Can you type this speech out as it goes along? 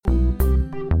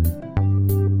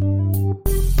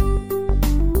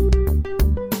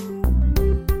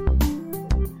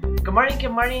good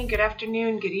morning, good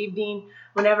afternoon, good evening,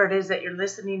 whenever it is that you're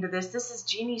listening to this. This is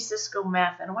Jeannie Cisco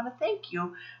Meth, and I want to thank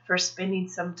you for spending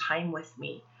some time with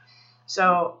me.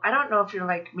 So I don't know if you're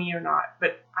like me or not,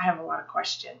 but I have a lot of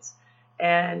questions,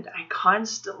 and I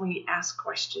constantly ask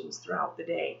questions throughout the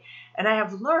day. And I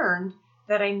have learned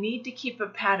that I need to keep a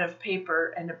pad of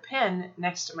paper and a pen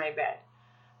next to my bed,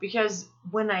 because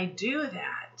when I do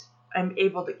that, I'm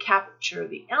able to capture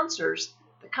the answers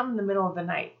that come in the middle of the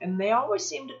night. And they always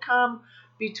seem to come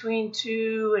between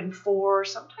 2 and 4,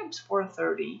 sometimes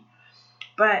 4:30.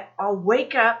 But I'll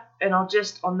wake up and I'll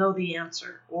know the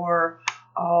answer, or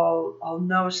I'll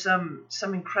know some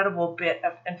incredible bit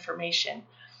of information.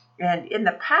 And in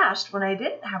the past, when I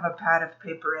didn't have a pad of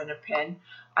paper and a pen,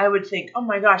 I would think, oh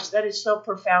my gosh, that is so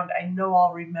profound. I know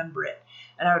I'll remember it.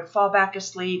 And I would fall back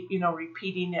asleep,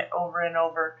 repeating it over and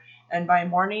over. And by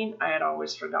morning, I had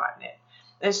always forgotten it.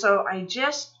 And so I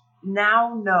just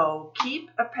now know, keep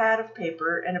a pad of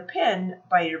paper and a pen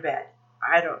by your bed.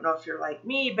 I don't know if you're like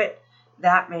me, but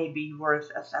that may be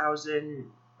worth $1,000,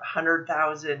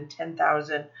 $100,000,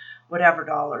 $10,000, whatever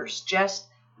dollars. Just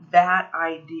that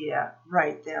idea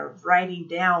right there, writing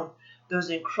down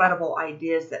those incredible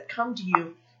ideas that come to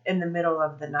you in the middle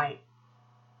of the night.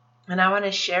 And I want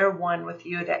to share one with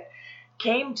you that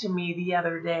came to me the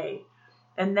other day.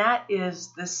 And that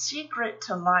is, the secret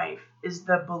to life is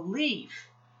the belief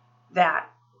that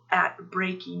at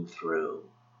breaking through.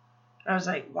 And I was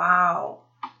like, wow.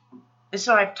 And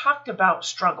so I've talked about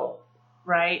struggle,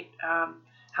 right?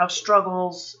 How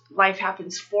life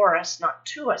happens for us, not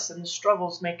to us, and the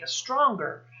struggles make us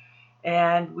stronger.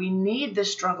 And we need the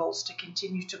struggles to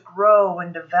continue to grow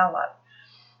and develop.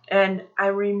 And I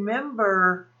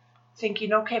remember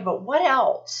thinking, okay, but what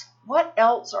else? What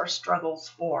else are struggles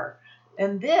for?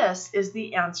 And this is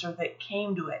the answer that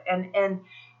came to it. And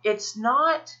it's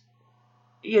not,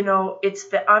 it's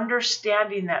the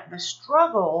understanding that the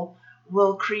struggle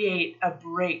will create a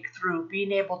breakthrough,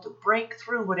 being able to break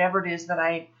through whatever it is that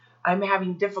I'm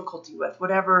having difficulty with,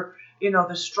 whatever,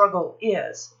 the struggle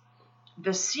is.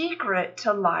 The secret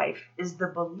to life is the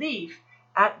belief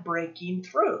at breaking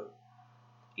through.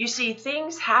 You see,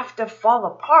 things have to fall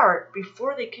apart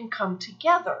before they can come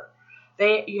together.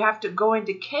 You have to go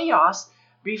into chaos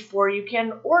before you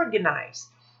can organize.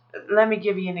 Let me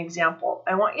give you an example.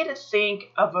 I want you to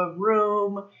think of a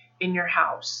room in your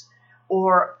house,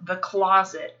 or the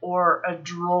closet, or a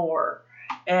drawer.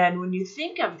 And when you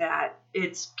think of that,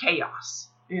 it's chaos.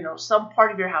 Some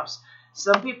part of your house.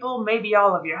 Some people, maybe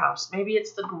all of your house. Maybe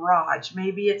it's the garage.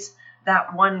 Maybe it's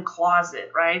that one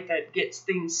closet, right, that gets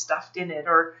things stuffed in it.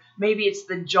 Or maybe it's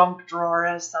the junk drawer,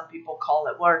 as some people call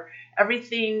it, where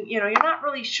everything, you're not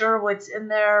really sure what's in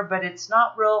there, but it's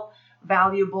not real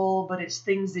valuable, but it's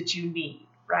things that you need,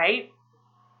 right?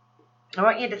 I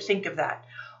want you to think of that.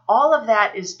 All of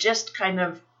that is just kind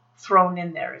of thrown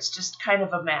in there. It's just kind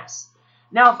of a mess.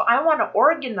 Now, if I want to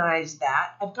organize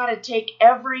that, I've got to take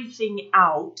everything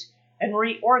out and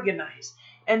reorganize.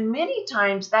 And many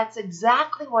times that's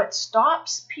exactly what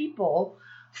stops people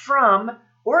from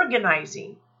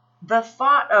organizing. The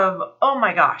thought of, oh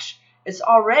my gosh, it's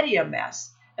already a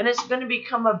mess, and it's going to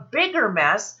become a bigger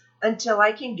mess until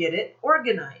I can get it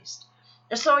organized.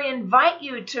 And so I invite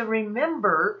you to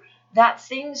remember that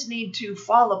things need to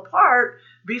fall apart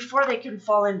before they can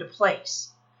fall into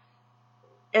place.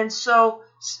 And so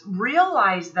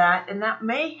realize that, and that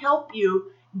may help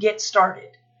you get started.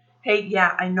 Hey,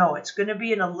 yeah, I know it's going to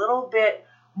be in a little bit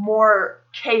more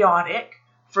chaotic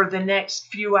for the next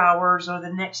few hours or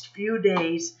the next few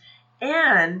days.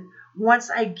 And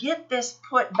once I get this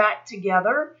put back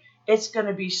together, it's going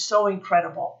to be so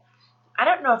incredible. I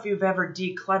don't know if you've ever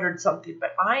decluttered something,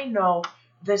 but I know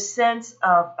the sense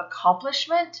of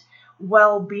accomplishment,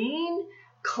 well-being,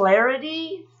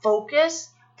 clarity, focus,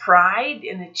 pride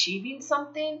in achieving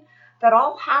something, that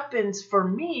all happens for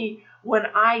me when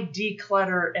I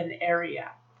declutter an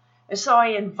area. And so I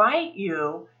invite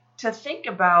you to think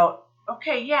about,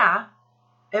 okay, yeah,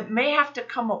 it may have to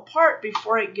come apart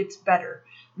before it gets better.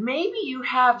 Maybe you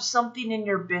have something in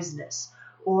your business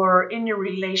or in your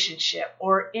relationship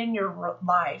or in your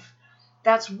life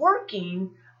that's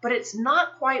working, but it's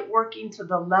not quite working to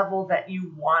the level that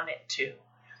you want it to.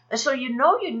 And so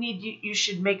you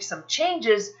should make some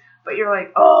changes, but you're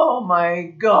like, oh my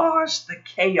gosh, the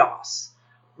chaos,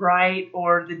 right?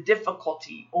 Or the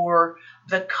difficulty, or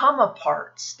the come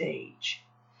apart stage.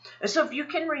 And so if you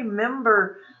can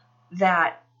remember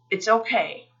that it's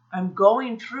okay, I'm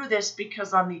going through this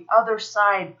because on the other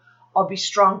side, I'll be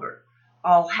stronger.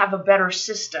 I'll have a better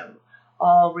system.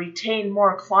 I'll retain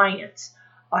more clients.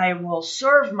 I will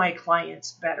serve my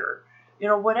clients better.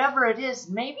 whatever it is,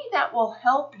 maybe that will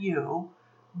help you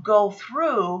go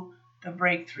through the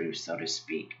breakthrough, so to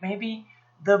speak. Maybe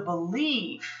the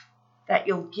belief that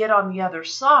you'll get on the other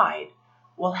side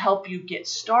will help you get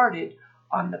started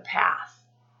on the path.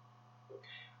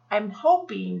 I'm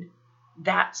hoping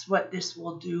that's what this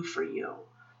will do for you.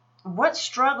 What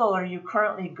struggle are you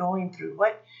currently going through?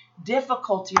 What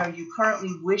difficulty are you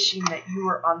currently wishing that you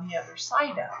were on the other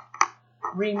side of?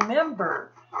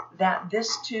 Remember that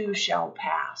this too shall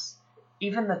pass,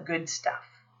 even the good stuff,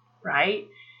 right?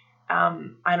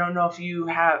 I don't know if you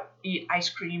eat ice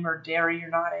cream or dairy or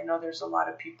not. I know there's a lot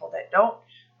of people that don't,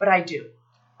 but I do.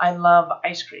 I love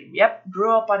ice cream. Yep,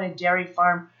 grew up on a dairy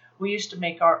farm. We used to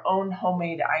make our own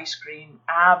homemade ice cream.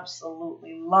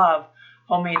 Absolutely love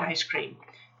homemade ice cream.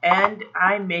 And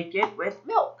I make it with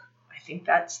milk. I think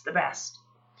that's the best.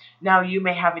 Now, you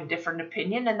may have a different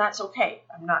opinion, and that's okay.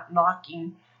 I'm not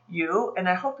knocking you, and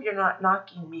I hope you're not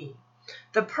knocking me.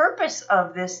 The purpose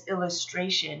of this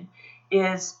illustration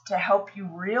is to help you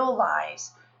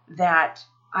realize that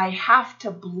I have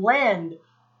to blend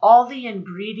all the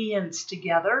ingredients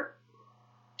together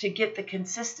to get the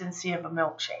consistency of a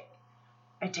milkshake.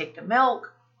 I take the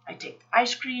milk, I take the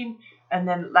ice cream, and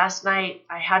then last night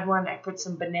I had one, I put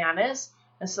some bananas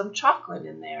and some chocolate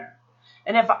in there.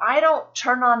 And if I don't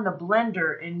turn on the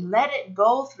blender and let it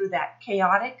go through that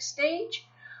chaotic stage,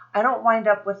 I don't wind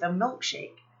up with a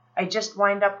milkshake. I just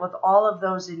wind up with all of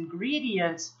those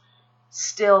ingredients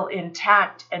still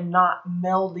intact and not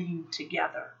melding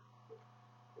together.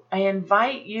 I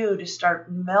invite you to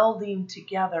start melding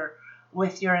together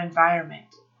with your environment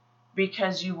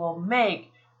because you will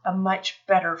make a much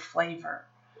better flavor.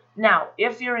 Now,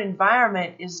 if your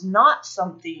environment is not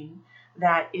something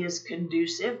that is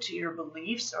conducive to your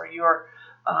beliefs or your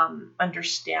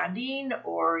understanding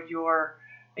or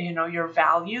your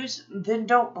values, then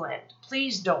don't blend.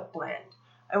 Please don't blend.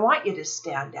 I want you to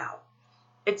stand out.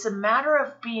 It's a matter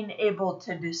of being able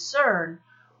to discern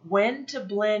when to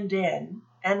blend in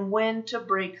and when to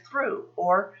break through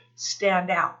or stand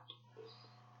out.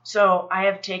 So I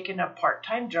have taken a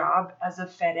part-time job as a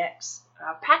FedEx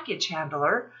package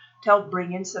handler to help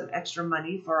bring in some extra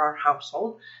money for our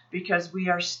household because we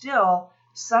are still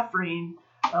suffering,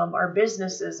 our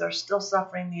businesses are still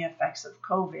suffering the effects of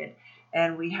COVID,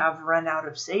 and we have run out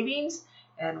of savings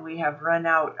and we have run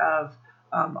out of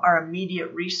our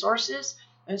immediate resources.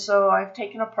 And so I've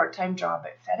taken a part-time job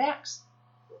at FedEx.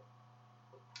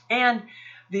 And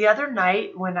the other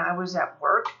night when I was at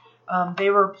work,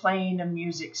 they were playing a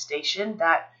music station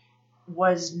that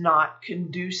was not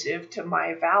conducive to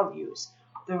my values.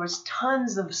 There was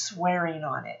tons of swearing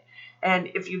on it. And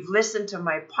if you've listened to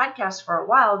my podcast for a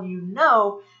while, you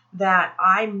know that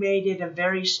I made it a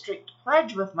very strict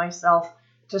pledge with myself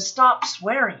to stop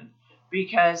swearing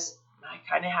because I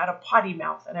kind of had a potty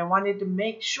mouth and I wanted to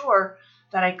make sure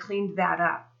that I cleaned that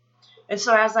up. And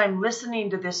so as I'm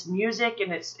listening to this music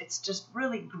and it's just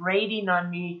really grating on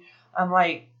me, I'm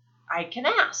like, I can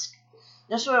ask.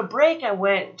 And so at a break, I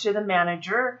went to the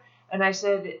manager and I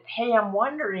said, hey, I'm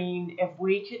wondering if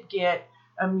we could get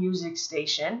a music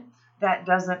station that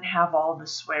doesn't have all the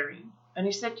swearing. And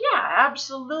he said, yeah,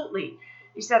 absolutely.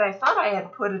 He said, I thought I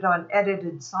had put it on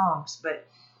edited songs, but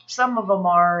some of them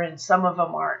are and some of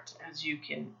them aren't, as you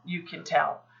can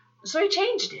tell. So he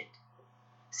changed it.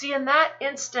 See, in that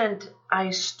instant,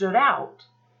 I stood out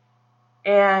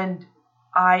and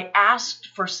I asked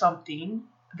for something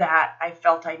that I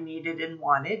felt I needed and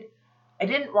wanted. I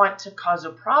didn't want to cause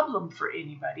a problem for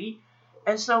anybody.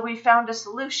 And so we found a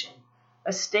solution,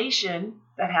 a station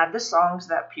that had the songs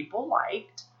that people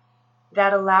liked,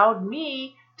 that allowed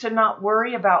me to not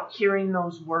worry about hearing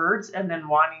those words and then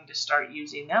wanting to start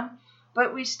using them.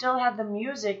 But we still had the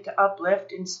music to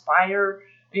uplift, inspire,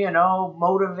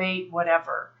 motivate,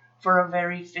 whatever, for a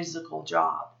very physical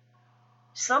job.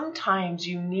 Sometimes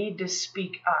you need to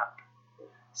speak up.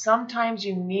 Sometimes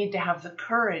you need to have the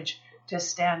courage to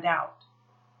stand out.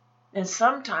 And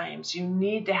sometimes you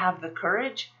need to have the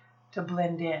courage to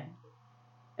blend in.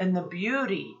 And the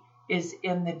beauty is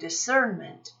in the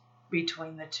discernment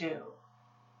between the two.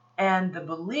 And the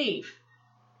belief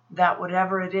that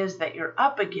whatever it is that you're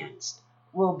up against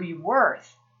will be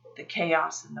worth the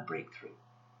chaos and the breakthrough.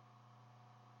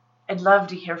 I'd love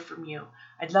to hear from you.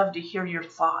 I'd love to hear your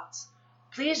thoughts.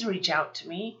 Please reach out to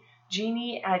me,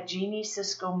 Jeannie at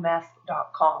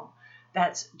JeannieSiscoMeth.com.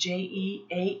 That's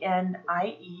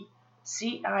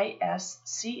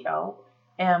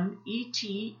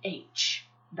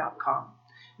JeannieSiscometh.com.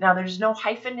 Now, there's no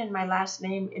hyphen in my last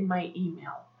name in my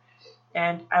email,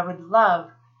 and I would love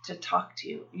to talk to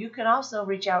you. You can also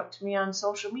reach out to me on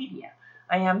social media.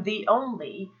 I am the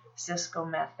only Cisco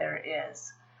meth there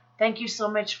is. Thank you so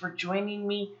much for joining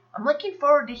me. I'm looking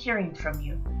forward to hearing from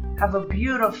you. Have a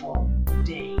beautiful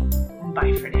day.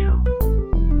 Bye for now.